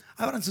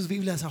Abran sus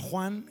Biblias a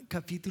Juan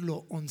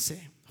capítulo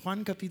 11.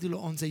 Juan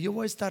capítulo 11. Yo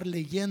voy a estar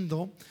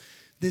leyendo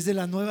desde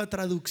la Nueva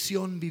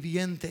Traducción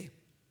Viviente.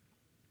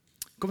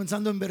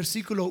 Comenzando en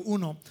versículo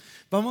 1.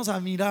 Vamos a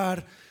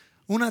mirar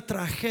una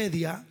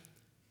tragedia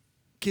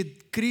que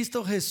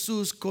Cristo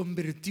Jesús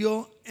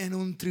convirtió en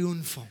un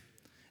triunfo.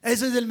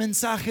 Ese es el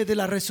mensaje de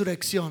la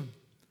resurrección.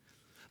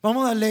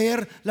 Vamos a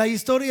leer la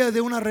historia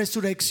de una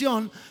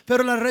resurrección,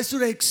 pero la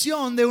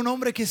resurrección de un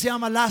hombre que se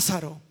llama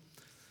Lázaro.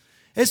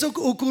 Eso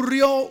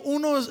ocurrió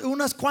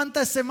unas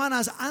cuantas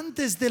semanas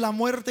antes de la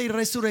muerte y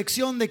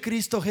resurrección de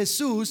Cristo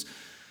Jesús.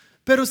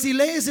 Pero si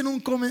lees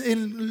en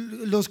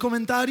los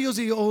comentarios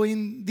o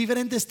en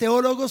diferentes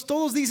teólogos,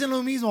 todos dicen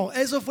lo mismo.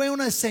 Eso fue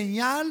una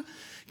señal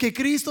que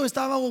Cristo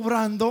estaba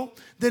obrando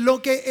de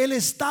lo que Él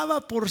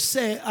estaba por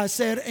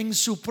hacer en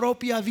su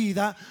propia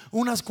vida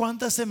unas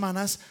cuantas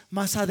semanas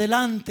más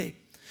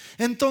adelante.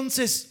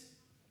 Entonces,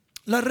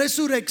 la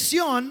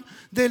resurrección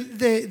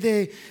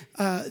de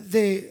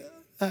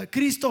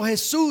Cristo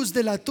Jesús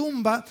de la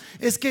tumba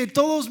es que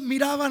todos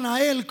miraban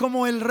a Él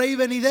como el Rey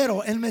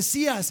venidero, el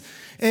Mesías,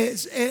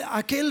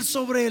 aquel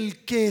sobre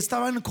el que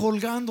estaban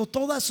colgando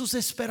todas sus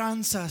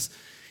esperanzas.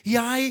 Y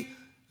ahí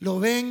lo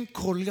ven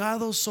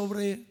colgado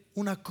sobre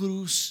una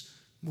cruz,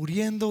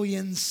 muriendo y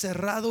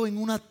encerrado en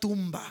una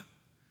tumba.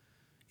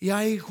 Y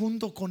ahí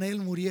junto con Él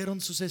murieron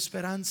sus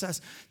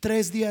esperanzas.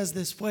 3 días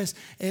después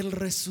Él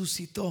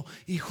resucitó,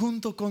 y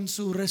junto con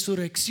su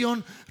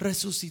resurrección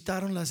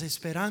resucitaron las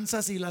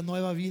esperanzas y la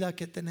nueva vida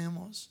que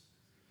tenemos.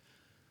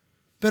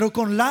 Pero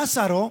con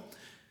Lázaro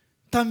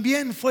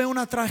también fue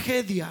una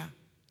tragedia.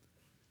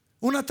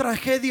 Una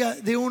tragedia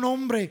de un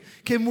hombre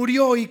que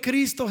murió y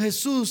Cristo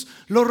Jesús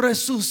lo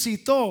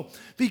resucitó.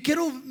 Y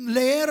quiero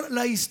leer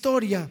la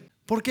historia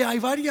porque hay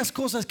varias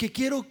cosas que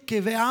quiero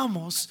que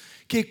veamos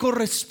que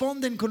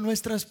corresponden con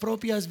nuestras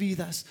propias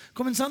vidas.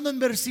 Comenzando en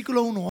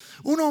versículo 1.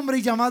 Un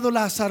hombre llamado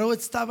Lázaro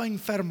estaba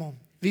enfermo.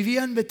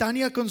 Vivía en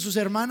Betania con sus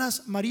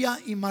hermanas María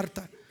y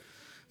Marta.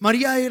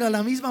 María era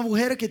la misma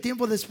mujer que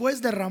tiempo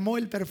después derramó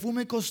el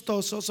perfume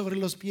costoso sobre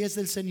los pies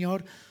del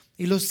Señor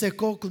y los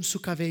secó con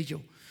su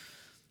cabello.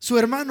 Su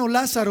hermano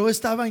Lázaro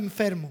estaba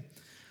enfermo.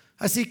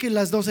 Así que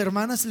las 2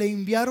 hermanas le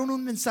enviaron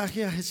un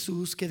mensaje a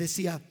Jesús que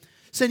decía: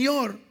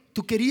 Señor,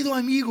 tu querido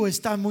amigo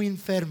está muy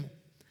enfermo.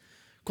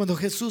 Cuando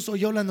Jesús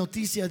oyó la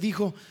noticia,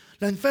 dijo: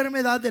 la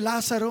enfermedad de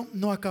Lázaro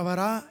no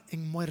acabará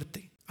en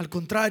muerte. Al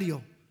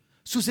contrario,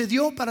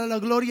 sucedió para la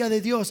gloria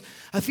de Dios,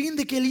 a fin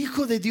de que el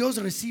Hijo de Dios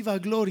reciba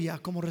gloria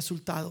como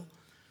resultado.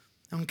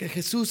 Aunque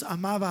Jesús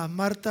amaba a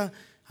Marta,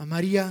 a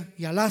María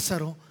y a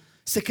Lázaro,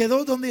 se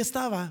quedó donde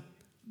estaba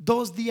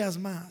 2 días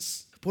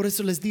más. Por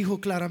eso les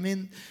dijo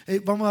claramente,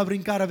 vamos a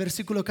brincar a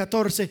versículo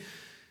 14.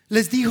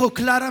 Les dijo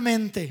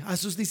claramente a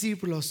sus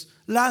discípulos: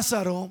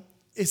 Lázaro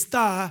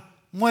está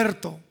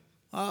muerto.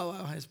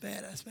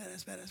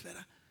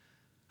 Espera.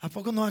 ¿A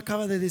poco no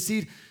acaba de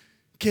decir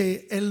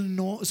que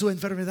su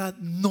enfermedad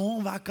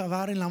no va a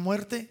acabar en la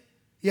muerte?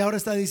 Y ahora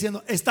está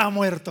diciendo: está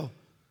muerto.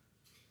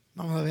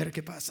 Vamos a ver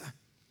qué pasa.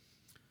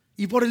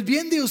 Y por el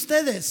bien de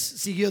ustedes,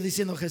 siguió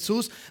diciendo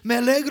Jesús, me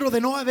alegro de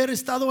no haber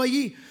estado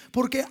allí,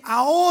 porque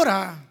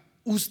ahora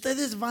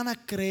ustedes van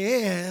a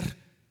creer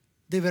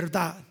de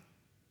verdad.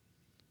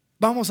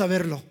 Vamos a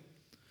verlo.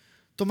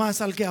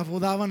 Tomás, al que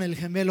apodaban el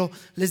gemelo,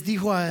 les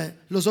dijo a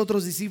los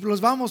otros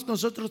discípulos: vamos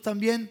nosotros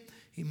también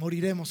y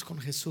moriremos con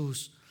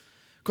Jesús.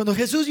 Cuando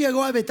Jesús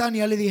llegó a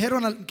Betania, le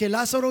dijeron que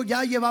Lázaro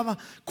ya llevaba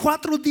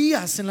 4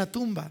 días en la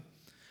tumba.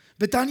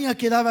 Betania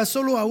quedaba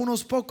solo a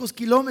unos pocos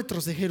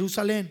kilómetros de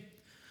Jerusalén,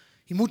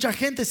 y mucha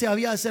gente se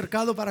había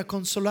acercado para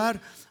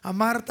consolar a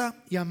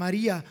Marta y a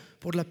María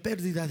por la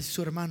pérdida de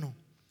su hermano.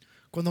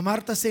 Cuando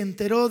Marta se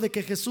enteró de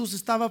que Jesús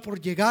estaba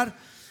por llegar,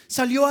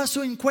 salió a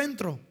su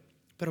encuentro,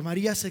 pero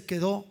María se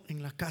quedó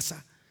en la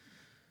casa.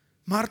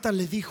 Marta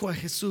le dijo a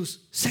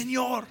Jesús: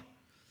 Señor,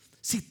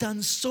 si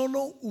tan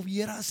solo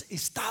hubieras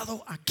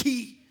estado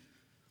aquí,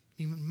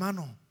 mi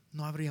hermano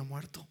no habría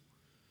muerto.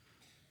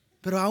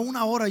 Pero aún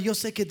ahora yo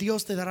sé que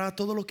Dios te dará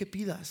todo lo que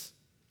pidas.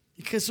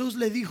 Y Jesús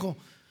le dijo: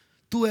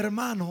 tu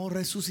hermano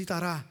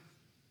resucitará.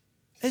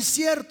 Es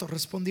cierto,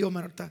 respondió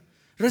Marta,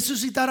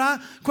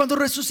 resucitará cuando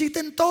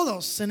resuciten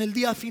todos en el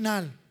día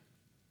final.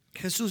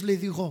 Jesús le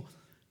dijo: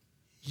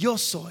 yo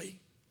soy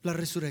la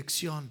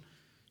resurrección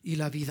y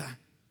la vida.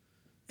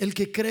 El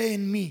que cree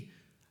en mí,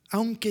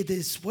 aunque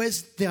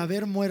después de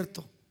haber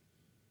muerto,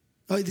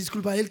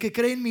 el que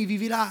cree en mí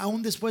vivirá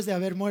aún después de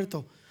haber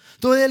muerto.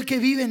 Todo el que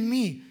vive en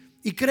mí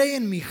y cree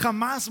en mí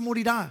jamás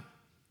morirá.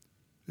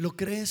 ¿Lo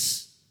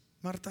crees,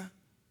 Marta?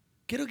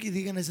 Quiero que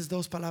digan esas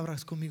 2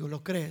 palabras conmigo.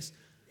 ¿Lo crees?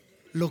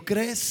 ¿Lo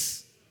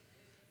crees?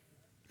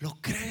 ¿Lo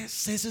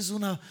crees? Esa es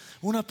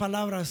una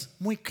palabra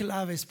muy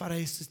claves para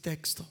este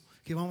texto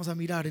que vamos a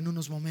mirar en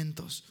unos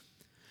momentos.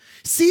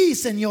 Sí,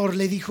 Señor,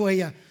 le dijo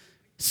ella,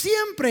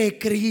 siempre he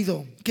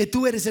creído que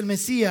tú eres el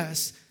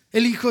Mesías,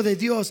 el Hijo de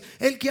Dios,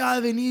 el que ha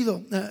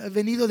venido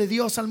de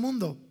Dios al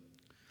mundo.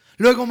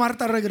 Luego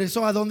Marta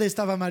regresó a donde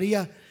estaba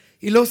María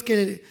y los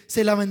que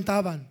se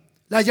lamentaban.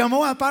 La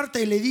llamó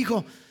aparte y le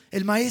dijo: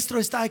 el maestro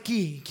está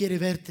aquí y quiere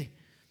verte.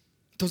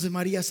 Entonces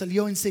María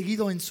salió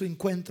enseguida en su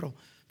encuentro.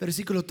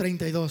 Versículo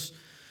 32.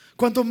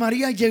 Cuando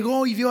María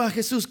llegó y vio a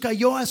Jesús,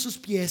 cayó a sus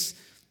pies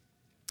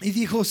y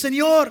dijo: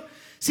 Señor,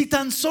 si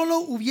tan solo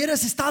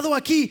hubieras estado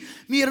aquí,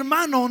 mi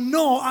hermano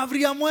no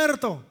habría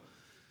muerto.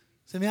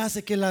 Se me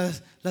hace que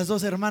las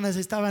dos hermanas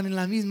estaban en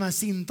la misma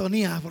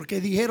sintonía,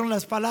 porque dijeron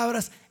las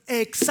palabras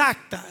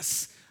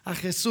exactas a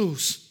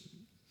Jesús.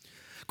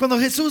 Cuando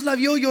Jesús la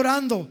vio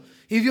llorando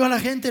y vio a la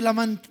gente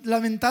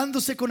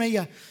lamentándose con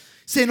ella,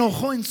 se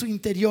enojó en su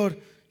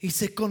interior y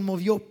se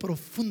conmovió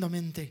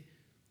profundamente.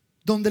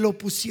 ¿Dónde lo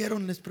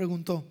pusieron?, les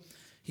preguntó.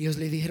 Y ellos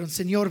le dijeron: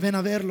 Señor, ven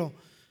a verlo.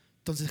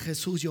 Entonces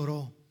Jesús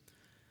lloró.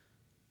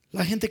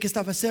 La gente que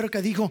estaba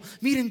cerca dijo: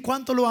 miren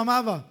cuánto lo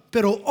amaba.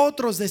 Pero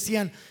otros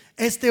decían: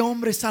 este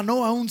hombre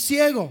sanó a un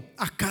ciego,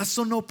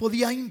 ¿acaso no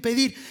podía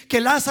impedir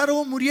que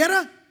Lázaro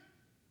muriera?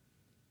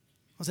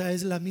 O sea,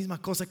 es la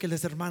misma cosa que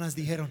las hermanas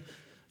dijeron.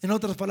 En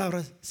otras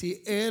palabras,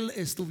 si él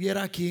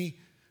estuviera aquí,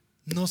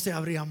 no se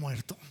habría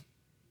muerto.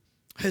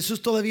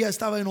 Jesús todavía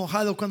estaba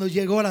enojado cuando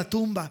llegó a la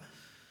tumba,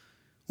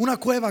 una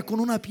cueva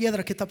con una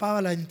piedra que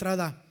tapaba la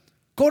entrada.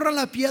 Corran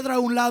la piedra a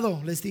un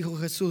lado, les dijo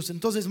Jesús.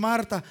 Entonces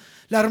Marta,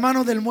 la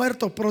hermana del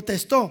muerto,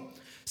 protestó: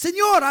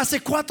 Señor,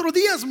 hace 4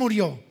 días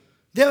murió.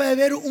 Debe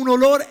haber un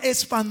olor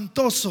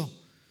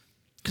espantoso.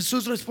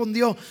 Jesús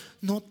respondió: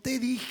 ¿no te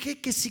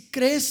dije que si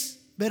crees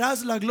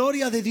verás la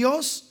gloria de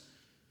Dios?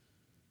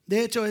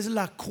 De hecho, es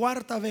la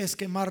 4ª vez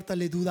que Marta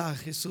le duda a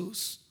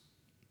Jesús.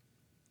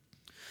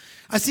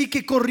 Así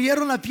que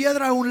corrieron la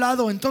piedra a un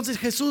lado. Entonces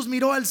Jesús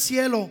miró al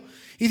cielo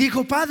y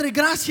dijo: Padre,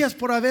 gracias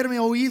por haberme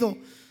oído.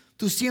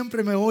 Tú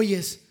siempre me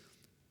oyes,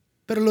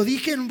 pero lo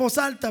dije en voz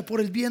alta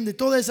por el bien de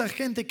toda esa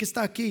gente que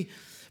está aquí,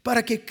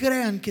 para que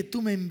crean que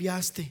tú me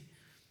enviaste.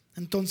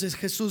 Entonces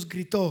Jesús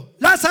gritó: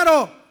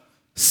 Lázaro,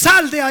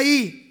 sal de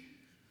ahí.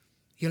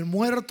 Y el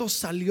muerto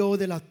salió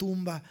de la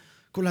tumba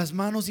con las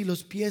manos y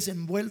los pies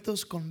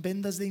envueltos con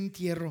vendas de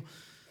entierro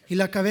y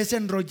la cabeza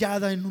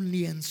enrollada en un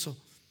lienzo.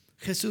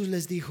 Jesús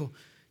les dijo: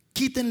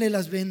 quítenle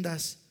las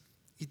vendas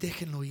y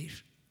déjenlo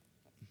ir.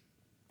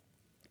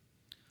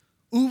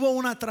 Hubo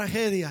una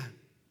tragedia.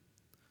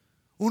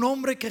 Un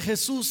hombre que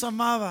Jesús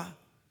amaba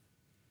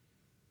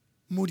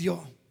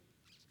murió.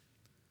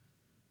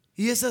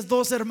 Y esas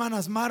 2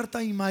 hermanas,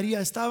 Marta y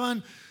María,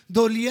 estaban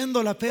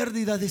doliendo la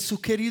pérdida de su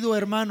querido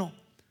hermano.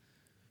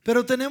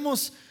 Pero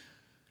tenemos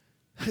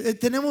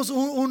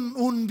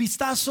un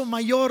vistazo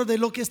mayor de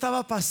lo que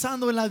estaba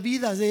pasando en las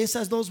vidas de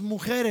esas 2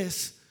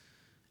 mujeres.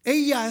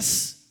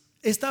 Ellas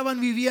estaban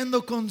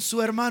viviendo con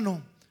su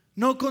hermano,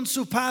 no con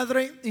su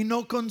padre y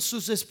no con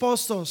sus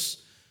esposos.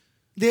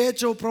 De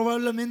hecho,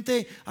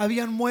 probablemente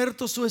habían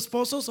muerto sus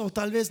esposos o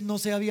tal vez no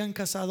se habían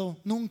casado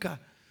nunca.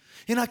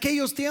 En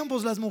aquellos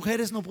tiempos las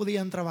mujeres no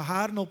podían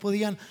trabajar, no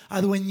podían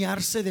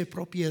adueñarse de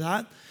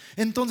propiedad.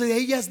 Entonces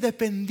ellas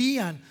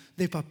dependían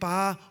de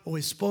papá o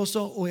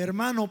esposo o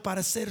hermano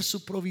para hacer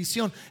su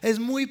provisión. Es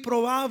muy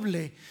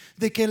probable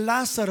de que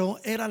Lázaro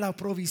era la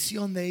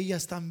provisión de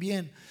ellas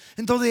también.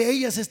 Entonces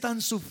ellas están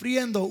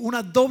sufriendo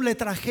una doble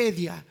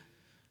tragedia: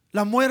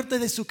 la muerte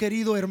de su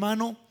querido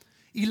hermano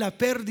y la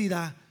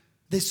pérdida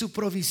de su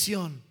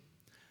provisión.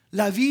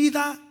 La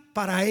vida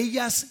para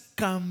ellas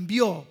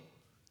cambió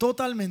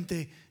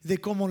totalmente de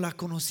cómo la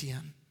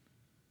conocían.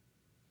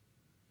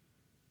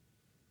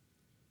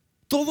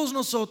 Todos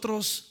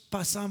nosotros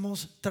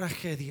pasamos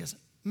tragedias.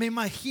 Me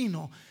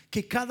imagino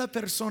que cada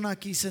persona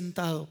aquí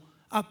sentado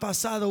ha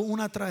pasado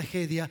una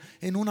tragedia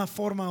en una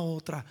forma u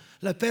otra.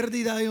 La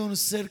pérdida de un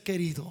ser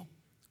querido,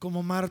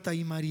 como Marta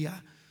y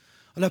María.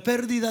 La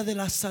pérdida de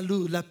la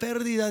salud, la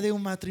pérdida de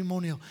un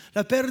matrimonio,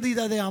 la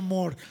pérdida de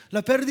amor,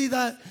 la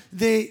pérdida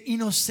de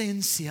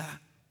inocencia.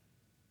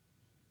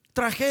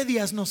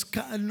 Tragedias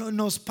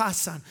nos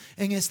pasan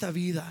en esta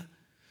vida.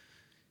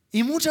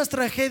 Y muchas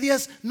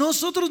tragedias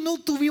nosotros no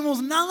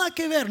tuvimos nada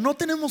que ver, no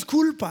tenemos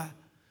culpa.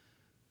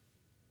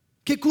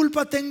 ¿Qué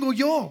culpa tengo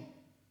yo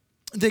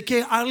de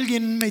que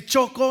alguien me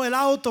chocó el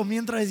auto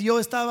mientras yo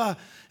estaba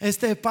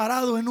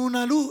parado en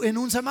una luz, en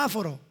un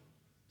semáforo?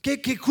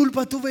 ¿Qué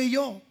culpa tuve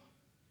yo?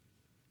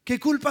 ¿Qué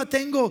culpa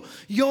tengo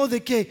yo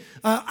de que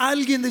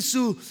alguien de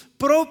su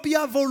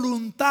propia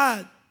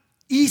voluntad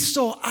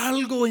hizo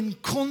algo en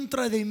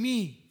contra de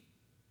mí?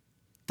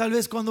 Tal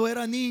vez cuando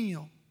era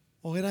niño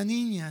o era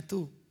niña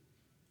tú.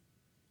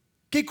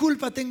 ¿Qué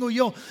culpa tengo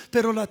yo?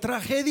 Pero la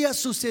tragedia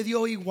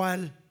sucedió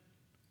igual.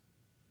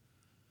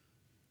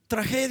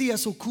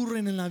 Tragedias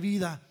ocurren en la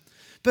vida,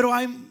 pero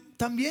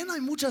también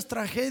hay muchas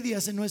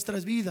tragedias en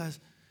nuestras vidas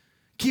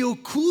que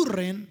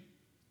ocurren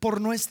por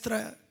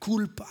nuestra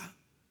culpa.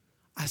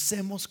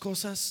 Hacemos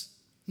cosas,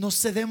 nos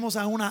cedemos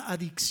a una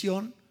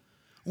adicción,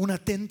 una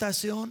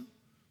tentación,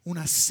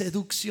 una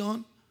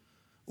seducción,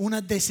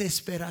 una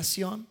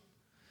desesperación.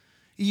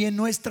 Y en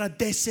nuestra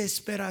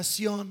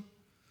desesperación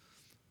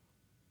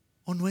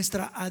o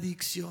nuestra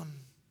adicción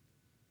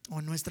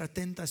o nuestra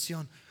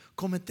tentación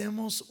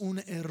cometemos un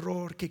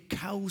error que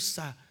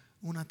causa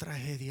una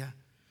tragedia.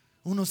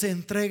 Uno se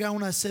entrega a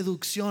una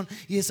seducción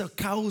y eso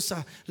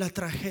causa la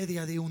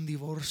tragedia de un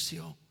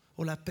divorcio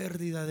o la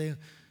pérdida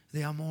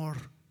de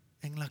amor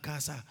en la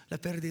casa, la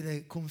pérdida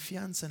de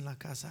confianza en la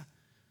casa.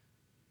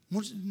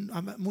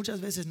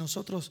 Muchas veces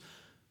nosotros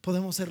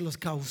podemos ser los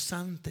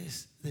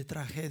causantes de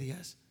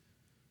tragedias,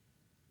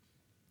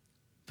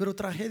 pero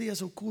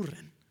tragedias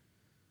ocurren.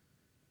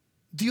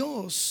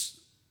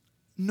 Dios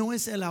no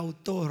es el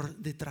autor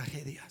de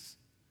tragedias.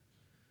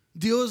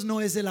 Dios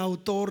no es el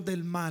autor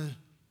del mal.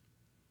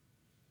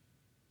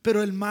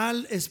 Pero el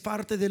mal es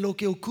parte de lo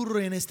que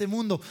ocurre en este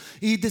mundo.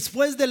 Y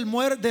después de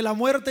la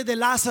muerte de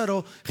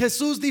Lázaro,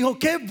 Jesús dijo: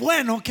 qué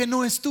bueno que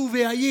no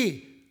estuve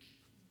allí.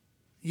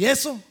 ¿Y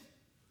eso?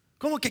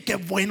 ¿Cómo que qué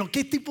bueno?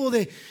 ¿Qué tipo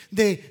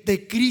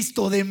de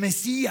Cristo, de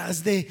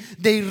Mesías, de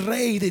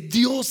Rey, de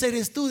Dios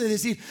eres tú? De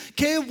decir,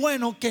 qué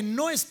bueno que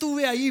no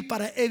estuve ahí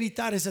para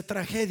evitar esa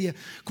tragedia.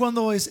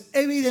 Cuando es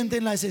evidente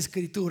en las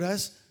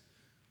Escrituras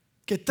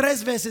que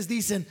 3 veces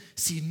dicen: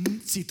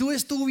 si tú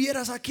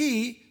estuvieras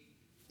aquí,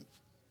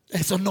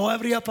 eso no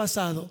habría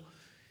pasado.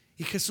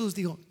 Y Jesús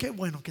dijo: qué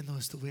bueno que no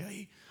estuve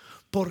ahí,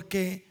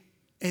 porque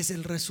es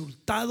el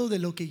resultado de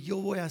lo que yo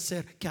voy a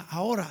hacer, que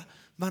ahora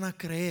van a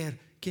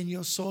creer quien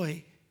yo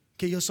soy,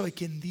 que yo soy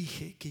quien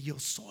dije que yo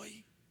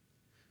soy.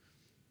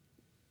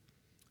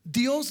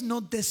 Dios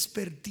no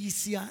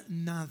desperdicia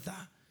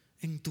nada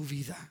en tu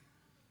vida.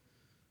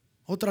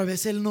 Otra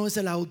vez, Él no es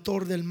el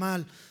autor del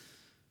mal,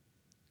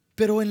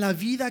 pero en la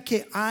vida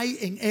que hay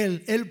en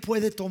Él, Él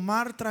puede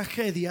tomar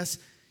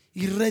tragedias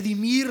y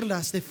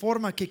redimirlas de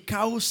forma que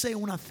cause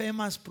una fe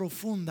más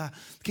profunda,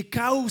 que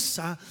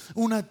causa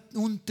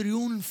un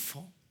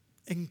triunfo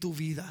en tu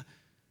vida.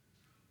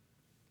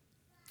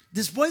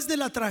 Después de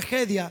la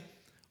tragedia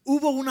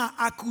hubo una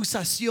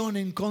acusación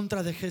en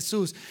contra de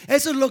Jesús.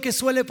 Eso es lo que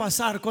suele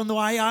pasar cuando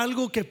hay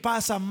algo que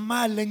pasa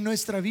mal en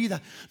nuestra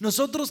vida.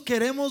 Nosotros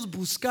queremos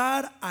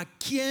buscar a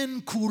quién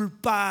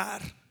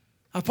culpar.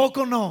 ¿A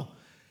poco no?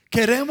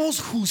 Queremos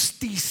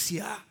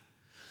justicia.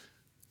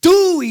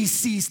 Tú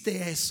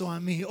hiciste eso a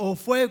mí, o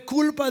fue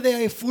culpa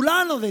de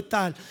fulano de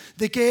tal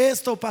de que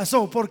esto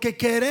pasó, porque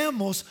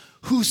queremos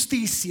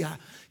justicia.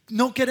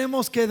 No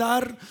queremos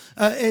quedar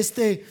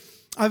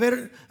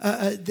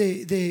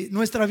de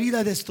nuestra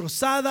vida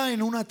destrozada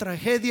en una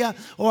tragedia,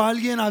 o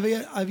alguien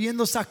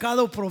habiendo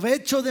sacado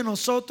provecho de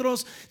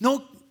nosotros.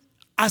 No,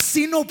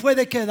 así no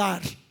puede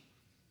quedar.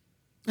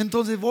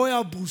 Entonces voy a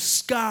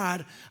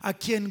buscar a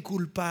quien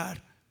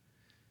culpar.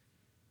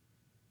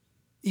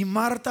 Y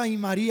Marta y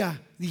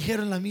María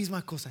dijeron la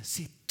misma cosa: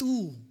 si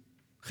tú,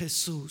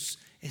 Jesús,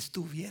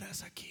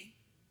 estuvieras aquí,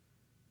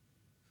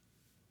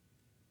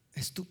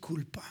 es tu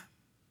culpa.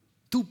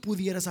 Tú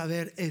pudieras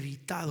haber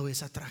evitado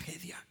esa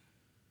tragedia.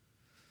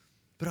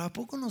 Pero ¿a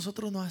poco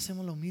nosotros no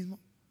hacemos lo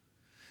mismo?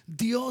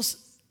 Dios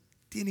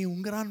tiene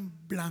un gran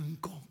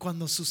blanco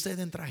cuando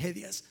suceden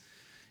tragedias.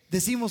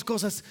 Decimos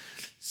cosas: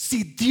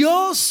 si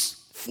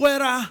Dios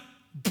fuera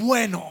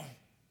bueno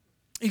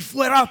y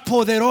fuera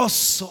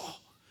poderoso,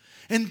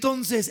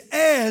 entonces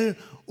Él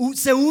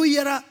se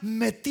hubiera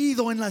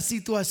metido en la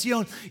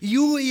situación y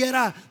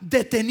hubiera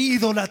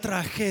detenido la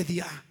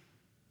tragedia.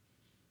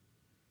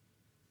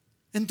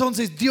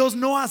 Entonces Dios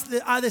no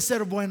ha de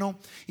ser bueno,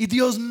 y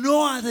Dios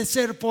no ha de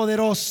ser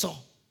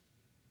poderoso.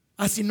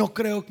 Así no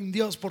creo en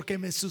Dios porque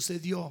me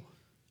sucedió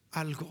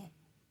algo.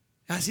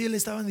 Así le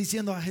estaban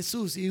diciendo a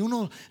Jesús. Y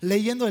uno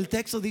leyendo el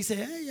texto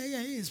dice: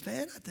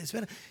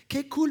 espérate.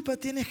 ¿Qué culpa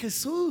tiene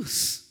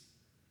Jesús?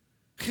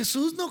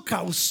 Jesús no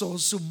causó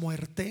su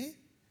muerte.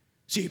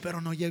 Sí, pero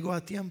no llegó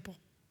a tiempo.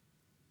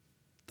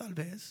 Tal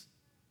vez.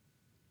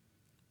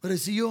 Pero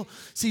si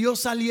yo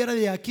saliera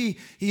de aquí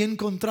y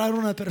encontrara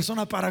una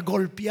persona para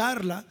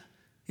golpearla,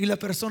 y la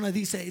persona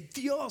dice: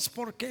 Dios,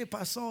 ¿por qué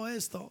pasó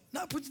esto?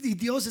 No, pues y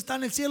Dios está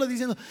en el cielo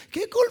diciendo: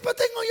 ¿qué culpa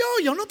tengo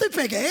yo? Yo no te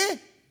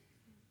pegué.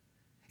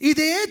 Y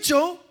de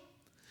hecho,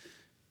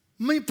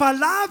 mi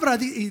palabra,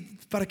 y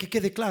para que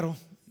quede claro,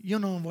 yo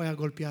no voy a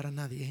golpear a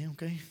nadie,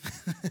 ¿ok?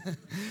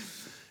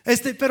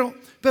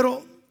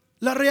 Pero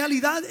la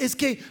realidad es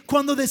que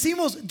cuando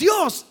decimos: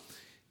 Dios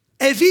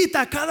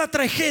evita cada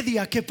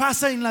tragedia que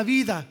pasa en la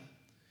vida,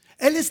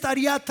 Él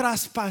estaría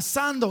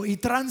traspasando y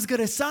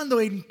transgresando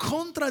en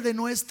contra de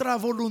nuestra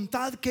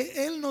voluntad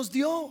que Él nos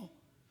dio.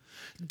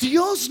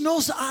 Dios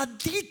nos ha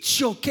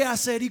dicho qué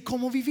hacer y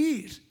cómo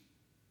vivir.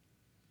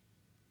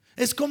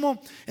 Es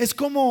como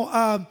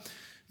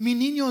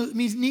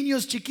mis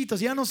niños chiquitos.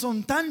 Ya no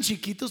son tan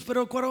chiquitos,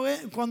 pero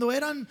cuando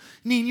eran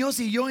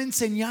niños y yo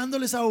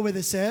enseñándoles a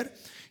obedecer,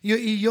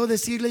 y yo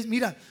decirles: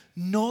 mira,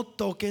 no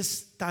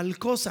toques tal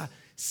cosa.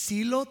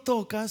 Si lo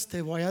tocas,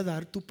 te voy a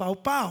dar tu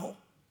pau pau.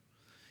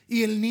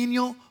 Y el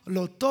niño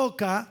lo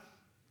toca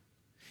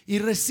y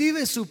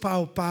recibe su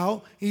pau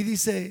pau y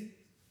dice: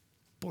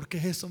 ¿por qué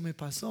eso me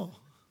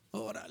pasó?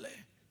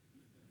 Órale.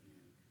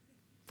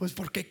 Pues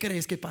 ¿por qué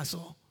crees que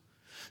pasó?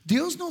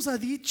 Dios nos ha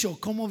dicho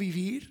cómo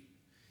vivir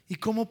y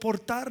cómo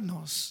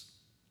portarnos.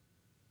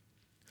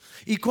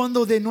 Y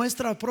cuando de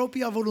nuestra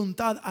propia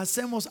voluntad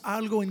hacemos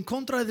algo en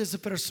contra de esa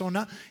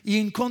persona y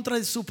en contra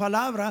de su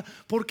palabra,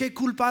 ¿por qué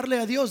culparle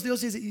a Dios?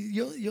 Dios dice: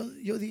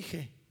 yo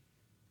dije,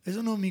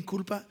 eso no es mi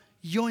culpa,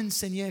 yo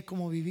enseñé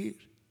cómo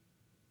vivir.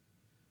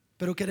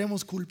 pero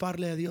queremos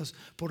culparle a Dios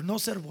por no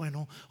ser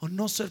bueno o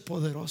no ser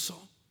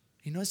poderoso.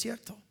 Y no es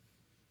cierto.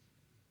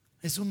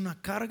 Es una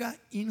carga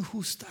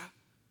injusta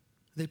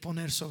de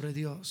poner sobre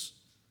Dios.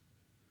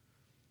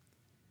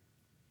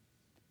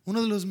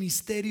 Uno de los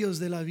misterios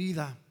de la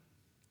vida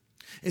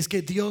es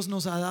que Dios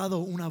nos ha dado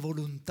una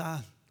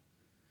voluntad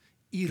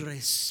y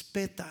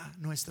respeta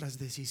nuestras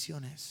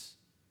decisiones,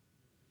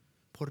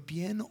 por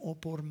bien o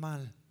por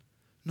mal.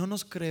 No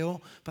nos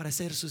creó para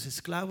ser sus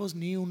esclavos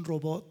ni un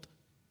robot.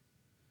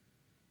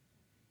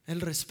 Él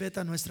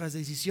respeta nuestras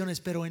decisiones,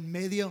 pero en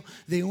medio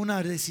de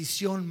una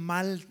decisión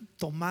mal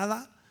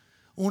tomada,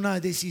 una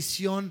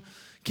decisión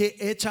que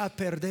echa a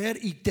perder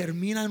y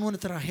termina en una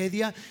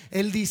tragedia,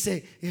 Él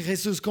dice,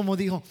 Jesús como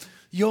dijo,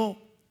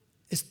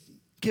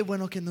 qué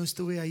bueno que no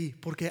estuve ahí,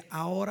 porque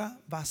ahora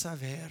vas a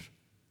ver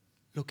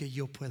lo que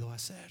yo puedo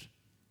hacer.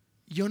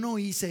 Yo no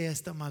hice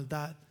esta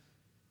maldad,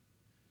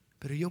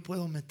 pero yo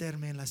puedo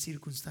meterme en la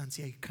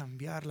circunstancia y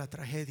cambiar la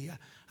tragedia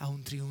a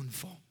un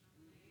triunfo.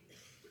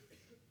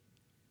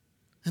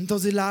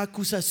 Entonces la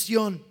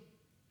acusación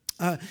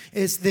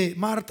es de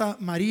Marta,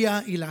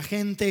 María y la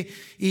gente,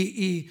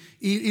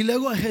 y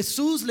luego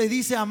Jesús le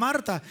dice a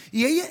Marta,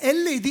 y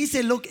él le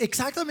dice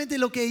exactamente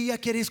lo que ella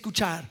quiere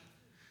escuchar.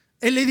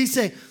 Él le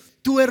dice,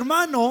 tu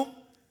hermano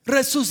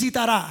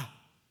resucitará.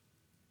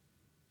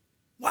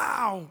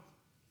 Wow,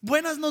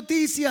 buenas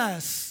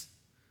noticias.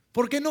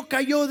 ¿Por qué no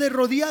cayó de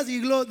rodillas y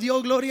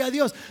dio gloria a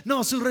Dios?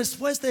 No, su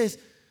respuesta es,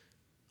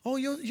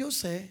 yo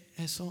sé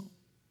eso.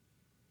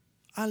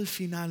 Al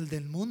final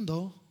del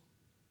mundo,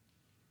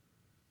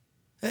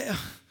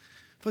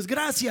 pues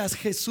gracias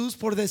Jesús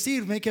por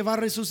decirme que va a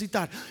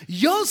resucitar.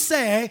 Yo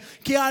sé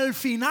que al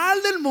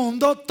final del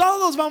mundo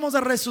todos vamos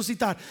a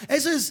resucitar.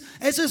 Eso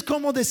es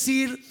como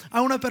decir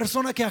a una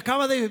persona que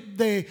acaba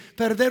de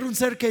perder un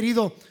ser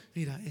querido,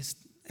 mira,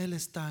 él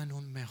está en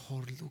un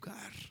mejor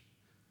lugar.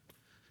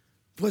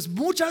 Pues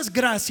muchas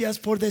gracias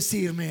por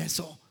decirme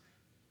eso.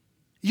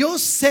 Yo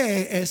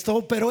sé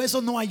esto, pero eso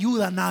no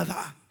ayuda a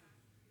nada,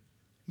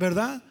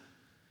 ¿verdad?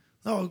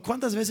 No,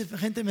 ¿cuántas veces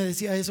gente me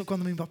decía eso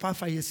cuando mi papá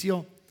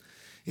falleció?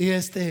 Y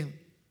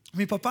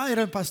mi papá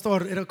era el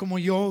pastor, era como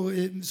yo,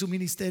 su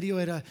ministerio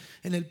era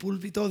en el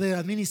púlpito de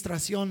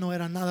administración, no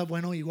era nada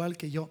bueno, igual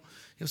que yo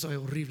soy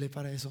horrible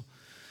para eso.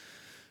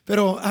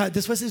 Pero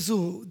después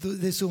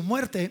de su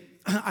muerte,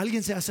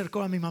 alguien se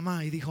acercó a mi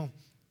mamá y dijo,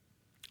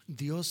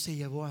 Dios se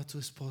llevó a tu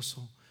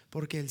esposo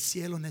porque el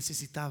cielo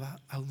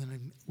necesitaba a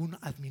un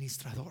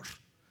administrador.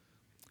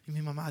 Y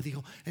mi mamá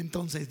dijo,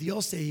 entonces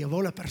Dios se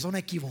llevó a la persona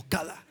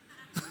equivocada.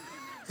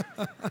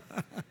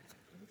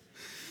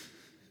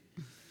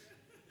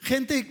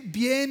 Gente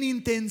bien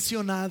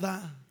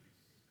intencionada,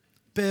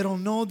 pero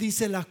no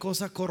dice la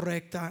cosa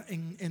correcta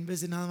en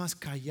vez de nada más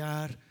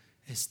callar,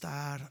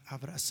 estar,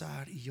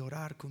 abrazar y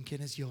llorar con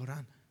quienes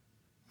lloran,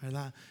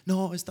 ¿verdad?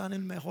 No, está en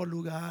el mejor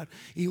lugar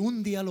y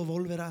un día lo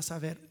volverás a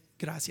ver.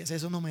 Gracias,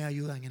 eso no me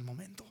ayuda en el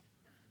momento.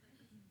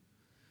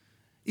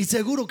 Y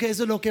seguro que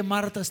eso es lo que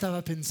Marta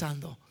estaba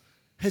pensando.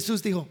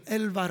 Jesús dijo,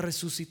 Él va a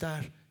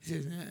resucitar. Dice,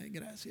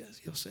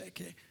 gracias, yo sé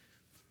que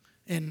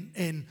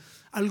en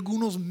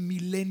algunos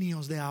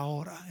milenios de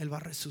ahora Él va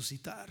a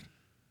resucitar,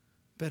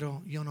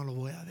 pero yo no lo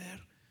voy a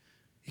ver.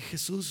 Y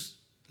Jesús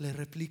le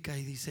replica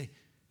y dice,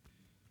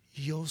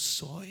 yo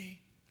soy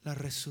la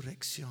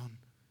resurrección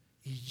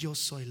y yo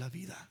soy la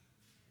vida.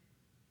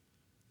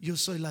 Yo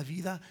soy la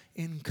vida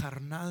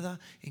encarnada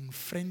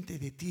enfrente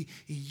de ti,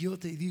 y yo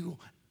te digo,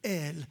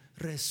 Él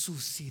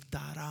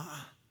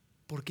resucitará,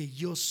 porque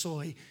yo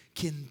soy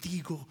quien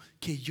digo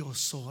que yo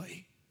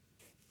soy.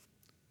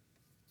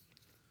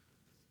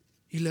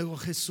 Y luego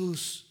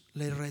Jesús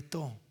le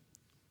retó.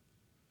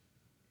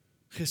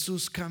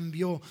 Jesús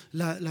cambió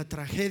la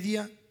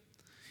tragedia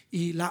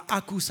y la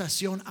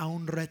acusación a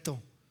un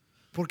reto,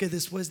 porque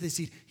después de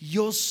decir,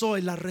 yo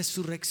soy la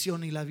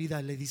resurrección y la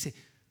vida, le dice,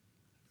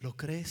 ¿lo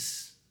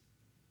crees?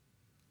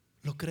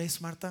 ¿Lo crees,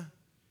 Marta?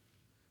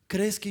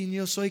 ¿Crees que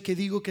yo soy que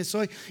digo que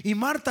soy? Y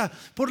Marta,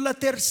 por la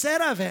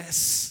tercera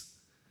vez,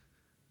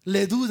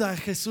 le duda a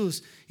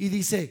Jesús y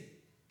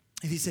dice,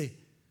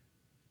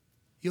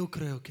 yo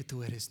creo que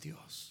tú eres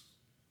Dios.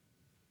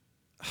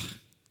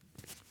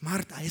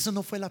 Marta, eso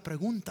no fue la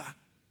pregunta.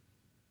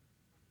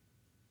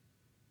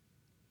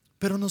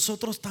 Pero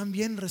nosotros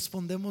también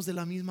respondemos de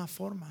la misma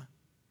forma.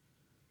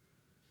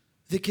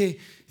 De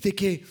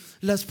que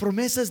las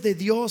promesas de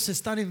Dios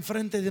están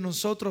enfrente de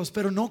nosotros,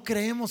 pero no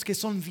creemos que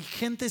son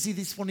vigentes y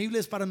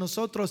disponibles para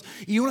nosotros.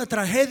 Y una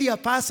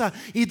tragedia pasa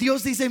y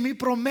Dios dice, mi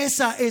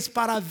promesa es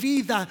para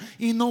vida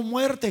y no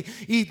muerte.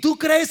 Y tú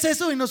crees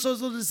eso y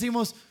nosotros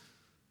decimos,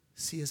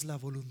 sí, es la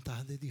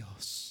voluntad de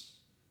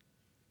Dios.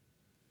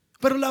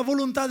 Pero la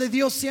voluntad de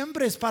Dios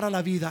siempre es para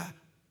la vida.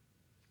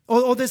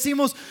 O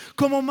decimos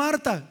como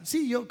Marta,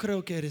 sí, yo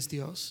creo que eres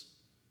Dios.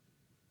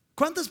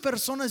 ¿Cuántas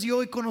personas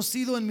yo he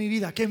conocido en mi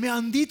vida que me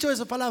han dicho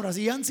esas palabras?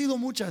 Y han sido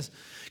muchas.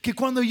 Que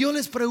cuando yo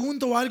les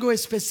pregunto algo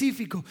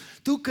específico,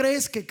 ¿tú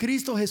crees que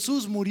Cristo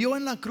Jesús murió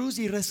en la cruz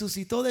y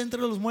resucitó de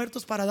entre los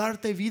muertos para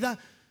darte vida?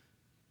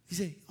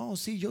 Dice, oh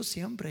sí, yo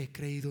siempre he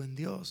creído en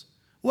Dios.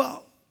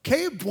 Wow,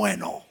 qué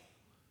bueno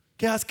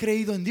que has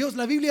creído en Dios.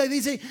 La Biblia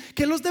dice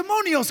que los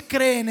demonios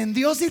creen en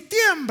Dios y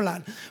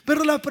tiemblan.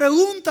 Pero la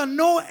pregunta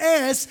no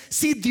es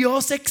si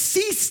Dios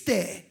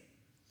existe.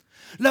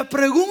 La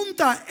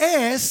pregunta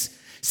es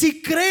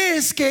si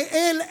crees que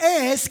Él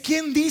es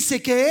quien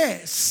dice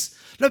que es.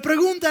 La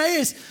pregunta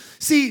es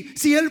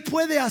si Él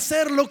puede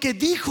hacer lo que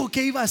dijo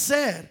que iba a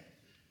hacer.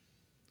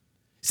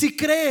 Si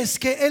crees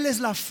que Él es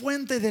la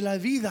fuente de la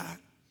vida.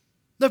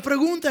 La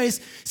pregunta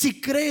es si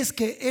crees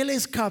que Él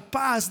es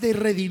capaz de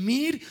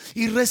redimir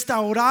y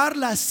restaurar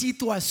la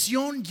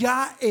situación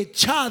ya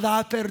echada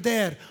a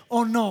perder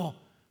o no.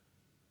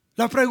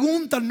 La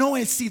pregunta no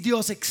es si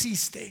Dios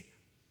existe.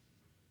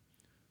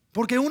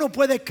 Porque uno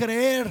puede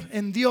creer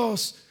en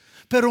Dios,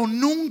 pero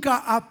nunca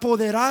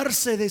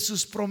apoderarse de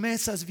sus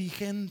promesas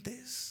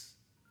vigentes.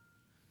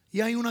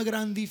 Y hay una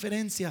gran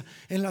diferencia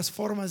en las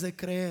formas de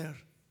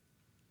creer.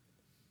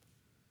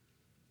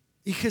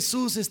 Y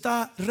Jesús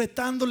está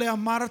retándole a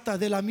Marta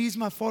de la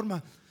misma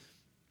forma.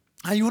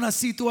 Hay una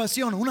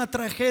situación, una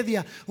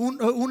tragedia,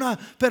 una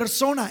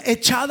persona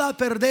echada a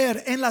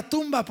perder en la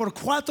tumba por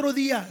 4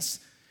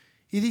 días.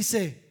 Y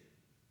dice: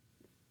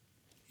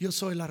 yo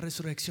soy la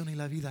resurrección y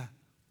la vida.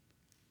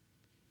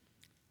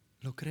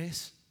 ¿Lo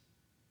crees?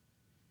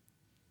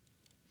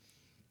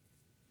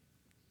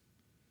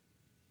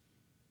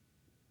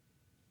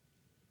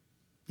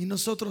 Y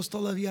nosotros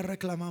todavía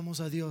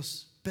reclamamos a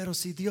Dios. Pero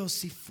si Dios,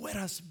 si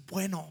fueras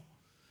bueno,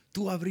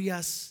 tú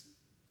habrías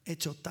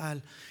hecho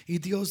tal. Y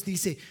Dios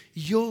dice: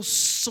 yo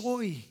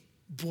soy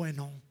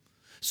bueno,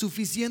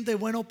 suficiente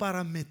bueno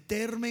para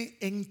meterme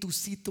en tu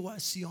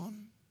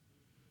situación.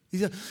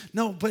 Dice: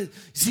 no, pues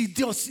si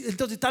Dios,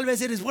 entonces tal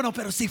vez eres bueno,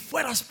 pero si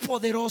fueras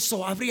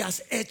poderoso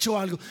habrías hecho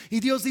algo. Y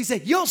Dios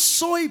dice: yo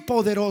soy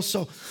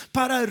poderoso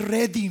para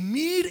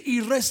redimir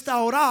y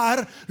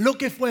restaurar lo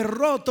que fue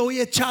roto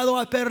y echado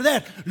a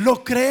perder.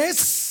 ¿Lo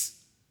crees?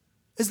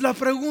 Es la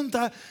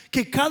pregunta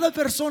que cada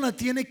persona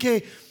tiene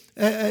que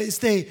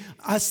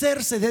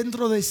hacerse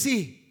dentro de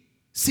sí,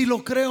 si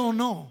lo cree o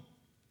no.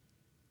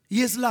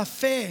 Y es la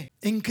fe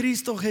en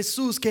Cristo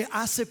Jesús que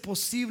hace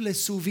posible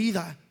su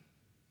vida.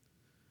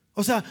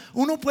 O sea,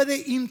 uno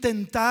puede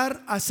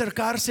intentar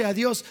acercarse a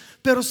Dios,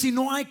 pero si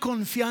no hay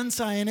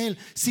confianza en Él,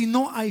 si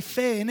no hay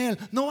fe en Él,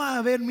 no va a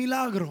haber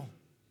milagro.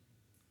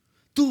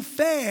 Tu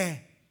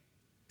fe,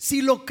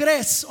 si lo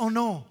crees o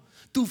no,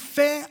 tu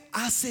fe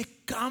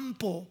hace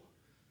campo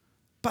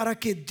para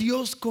que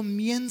Dios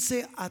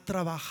comience a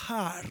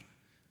trabajar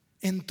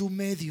en tu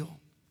medio.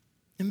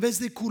 En vez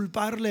de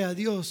culparle a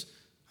Dios,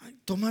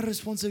 toma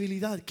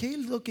responsabilidad. ¿Qué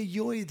es lo que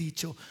yo he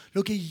dicho?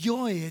 Lo que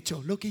yo he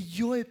hecho, lo que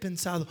yo he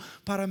pensado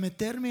para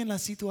meterme en la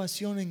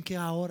situación en que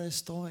ahora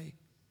estoy.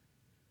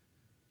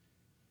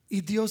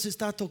 Y Dios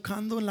está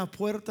tocando en la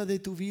puerta de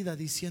tu vida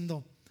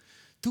diciendo: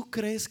 ¿tú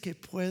crees que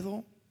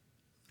puedo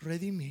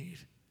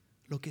redimir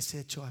lo que se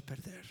echó a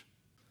perder?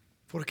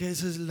 Porque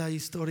esa es la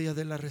historia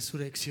de la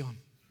resurrección.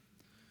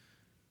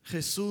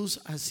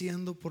 Jesús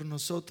haciendo por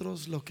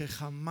nosotros lo que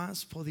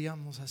jamás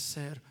podíamos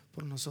hacer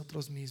por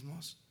nosotros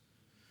mismos.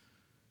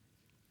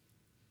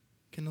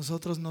 Que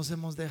nosotros nos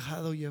hemos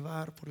dejado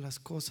llevar por las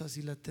cosas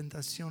y las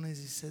tentaciones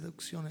y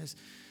seducciones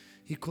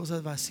y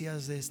cosas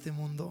vacías de este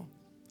mundo,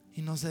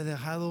 y nos he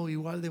dejado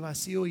igual de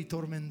vacío y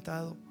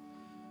tormentado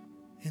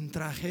en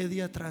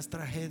tragedia tras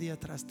tragedia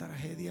tras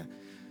tragedia.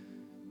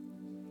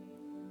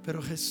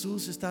 Pero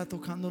Jesús está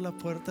tocando la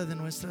puerta de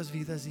nuestras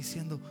vidas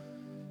diciendo: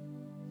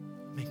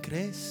 ¿me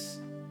crees?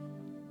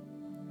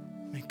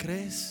 ¿Me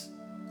crees?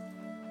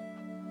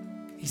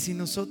 Y si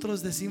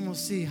nosotros decimos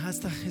sí,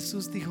 hasta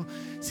Jesús dijo: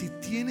 si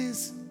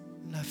tienes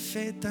la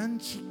fe tan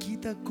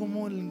chiquita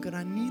como el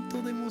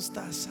granito de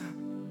mostaza,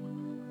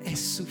 es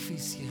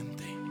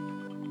suficiente.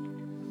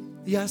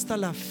 Y hasta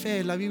la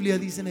fe, la Biblia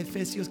dice en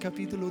Efesios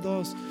capítulo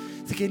 2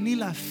 que ni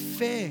la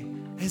fe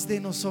es de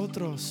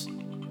nosotros,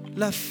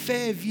 la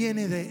fe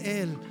viene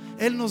de Él.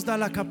 Él nos da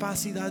la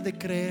capacidad de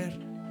creer.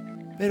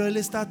 Pero Él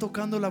está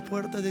tocando la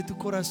puerta de tu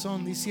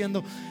corazón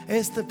diciendo: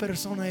 esta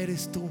persona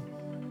eres tú.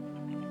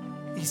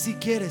 Y si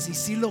quieres y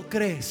si lo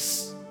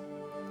crees,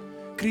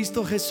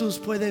 Cristo Jesús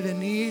puede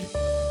venir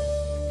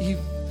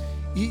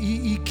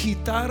y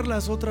quitar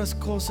las otras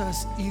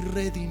cosas y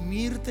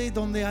redimirte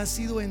donde has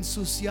sido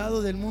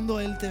ensuciado del mundo.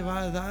 Él te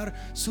va a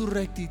dar su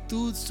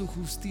rectitud, su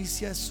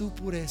justicia, su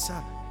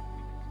pureza.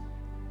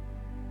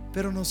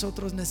 Pero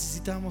nosotros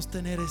necesitamos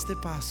tener este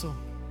paso,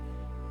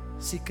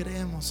 si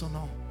creemos o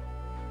no.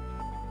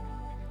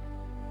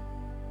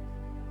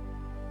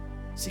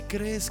 Si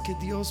crees que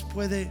Dios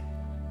puede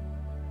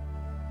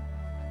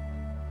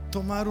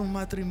tomar un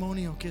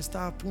matrimonio que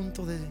está a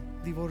punto de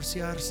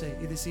divorciarse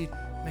y decir: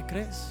 ¿me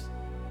crees?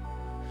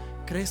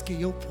 ¿Crees que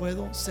yo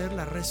puedo ser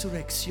la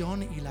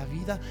resurrección y la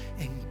vida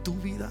en tu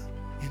vida,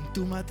 en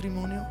tu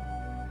matrimonio?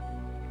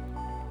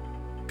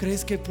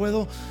 ¿Crees que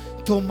puedo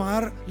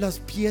tomar las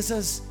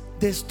piezas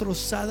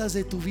destrozadas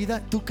de tu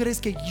vida? ¿Tú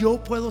crees que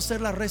yo puedo ser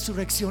la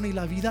resurrección y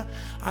la vida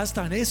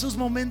hasta en esos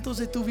momentos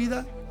de tu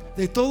vida?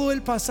 De todo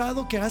el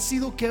pasado que ha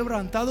sido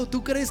quebrantado,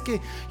 ¿tú crees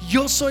que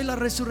yo soy la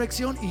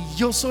resurrección y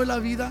yo soy la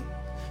vida?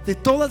 de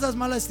todas las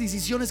malas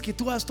decisiones que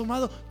tú has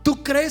tomado.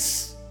 ¿Tú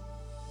crees?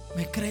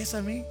 ¿Me crees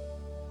a mí?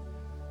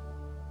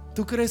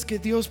 ¿Tú crees que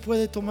Dios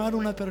puede tomar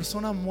una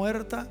persona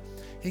muerta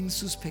en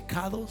sus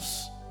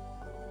pecados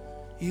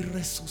y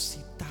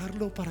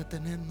resucitarlo para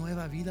tener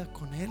nueva vida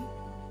con Él?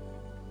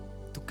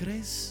 ¿Tú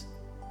crees?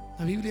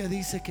 La Biblia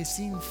dice que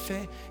sin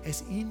fe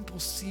es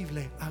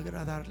imposible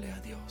agradarle a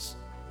Dios,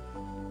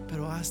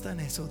 pero hasta en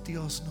eso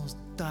Dios nos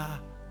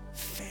da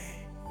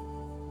fe,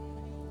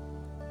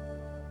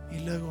 y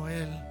luego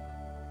Él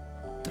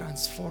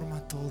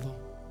transforma todo.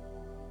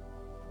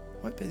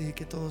 Voy a pedir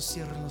que todos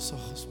cierren los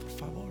ojos, por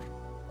favor.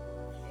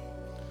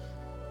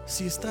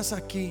 Si estás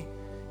aquí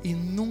y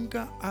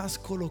nunca has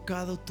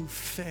colocado tu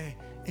fe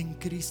en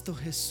Cristo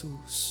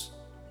Jesús,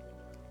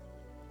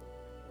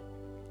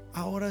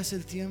 ahora es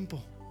el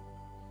tiempo.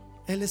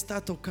 Él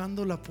está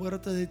tocando la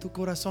puerta de tu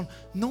corazón.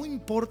 No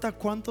importa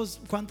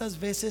cuántas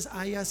veces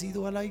hayas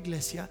ido a la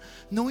iglesia,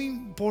 no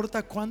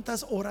importa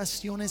cuántas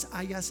oraciones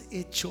hayas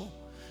hecho,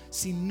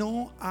 si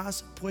no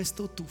has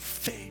puesto tu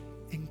fe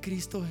en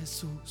Cristo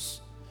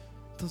Jesús,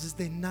 entonces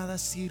de nada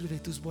sirve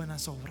tus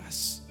buenas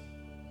obras.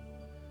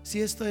 Si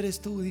esto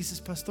eres tú,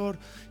 dices: pastor,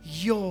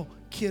 yo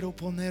quiero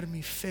poner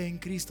mi fe en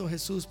Cristo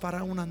Jesús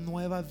para una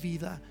nueva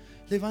vida,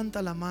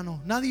 levanta la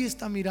mano. Nadie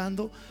está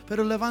mirando,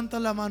 pero levanta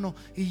la mano.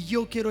 Y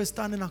yo quiero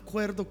estar en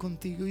acuerdo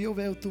contigo. Yo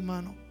veo tu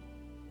mano.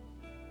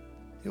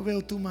 Yo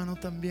veo tu mano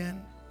también.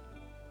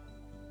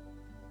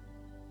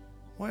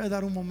 Voy a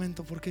dar un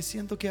momento porque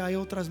siento que hay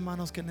otras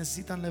manos que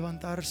necesitan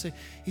levantarse.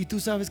 Y tú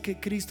sabes que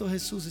Cristo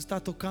Jesús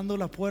está tocando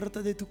la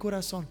puerta de tu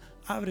corazón.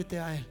 Ábrete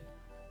a Él.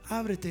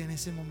 Ábrete en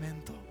ese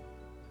momento.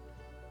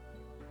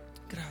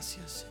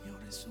 Gracias,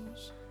 Señor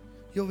Jesús.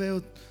 Yo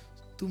veo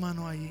tu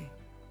mano ahí.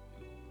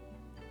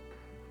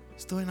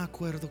 Estoy en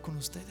acuerdo con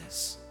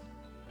ustedes.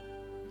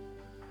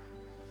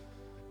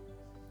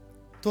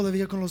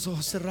 Todavía con los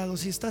ojos cerrados.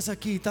 Si estás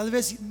aquí, tal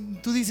vez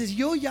tú dices: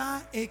 yo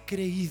ya he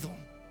creído,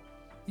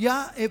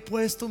 ya he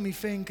puesto mi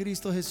fe en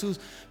Cristo Jesús,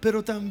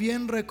 pero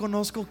también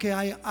reconozco que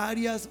hay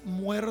áreas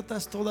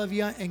muertas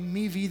todavía en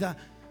mi vida.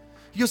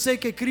 Yo sé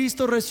que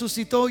Cristo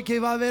resucitó y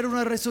que va a haber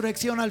una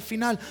resurrección al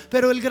final,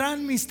 pero el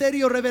gran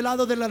misterio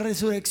revelado de la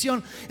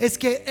resurrección es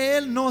que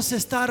Él nos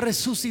está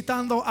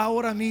resucitando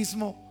ahora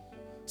mismo.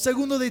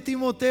 Segundo de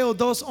Timoteo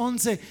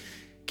 2:11,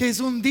 que es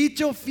un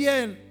dicho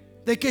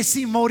fiel de que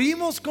si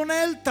morimos con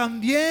Él,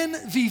 también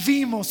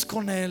vivimos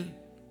con Él.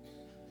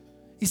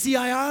 Y si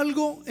hay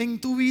algo en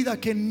tu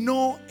vida que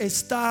no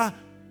está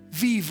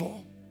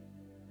vivo,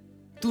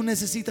 tú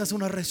necesitas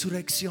una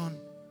resurrección.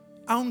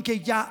 Aunque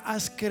ya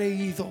has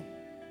creído,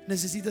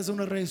 necesitas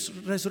una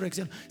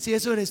resurrección. Si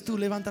eso eres tú,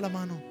 levanta la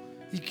mano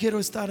y quiero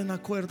estar en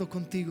acuerdo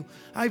contigo.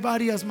 Hay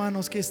varias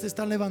manos que se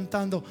están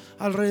levantando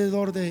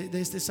alrededor de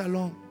este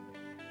salón.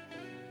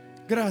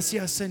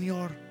 Gracias,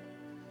 Señor.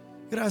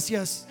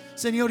 Gracias,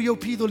 Señor. Yo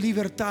pido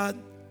libertad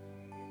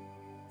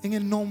en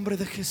el nombre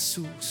de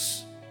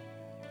Jesús.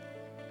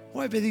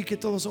 Voy a pedir que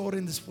todos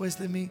oren después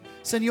de mí.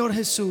 Señor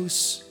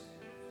Jesús,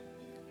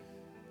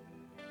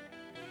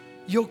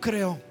 yo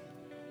creo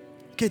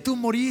que tú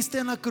moriste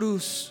en la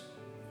cruz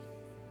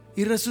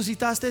y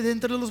resucitaste de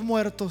entre los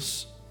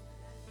muertos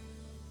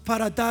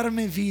para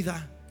darme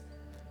vida.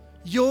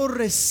 Yo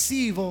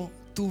recibo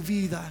tu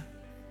vida.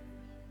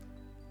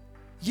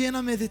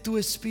 Lléname de tu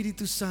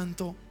Espíritu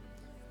Santo.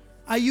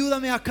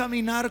 Ayúdame a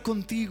caminar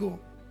contigo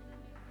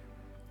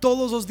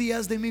todos los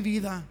días de mi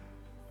vida.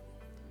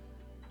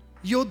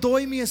 Yo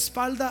doy mi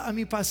espalda a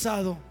mi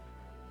pasado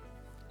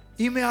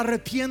y me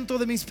arrepiento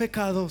de mis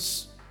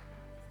pecados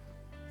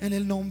en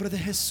el nombre de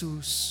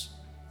Jesús.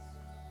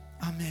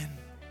 Amén.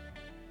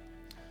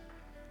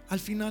 Al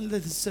final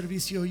del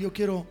servicio, yo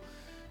quiero,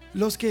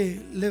 los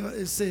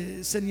que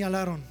se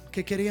señalaron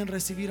que querían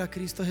recibir a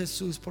Cristo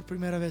Jesús por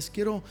primera vez,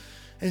 quiero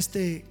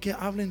que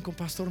hablen con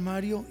Pastor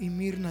Mario y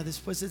Mirna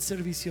después del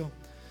servicio.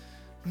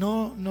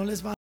 No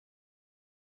les van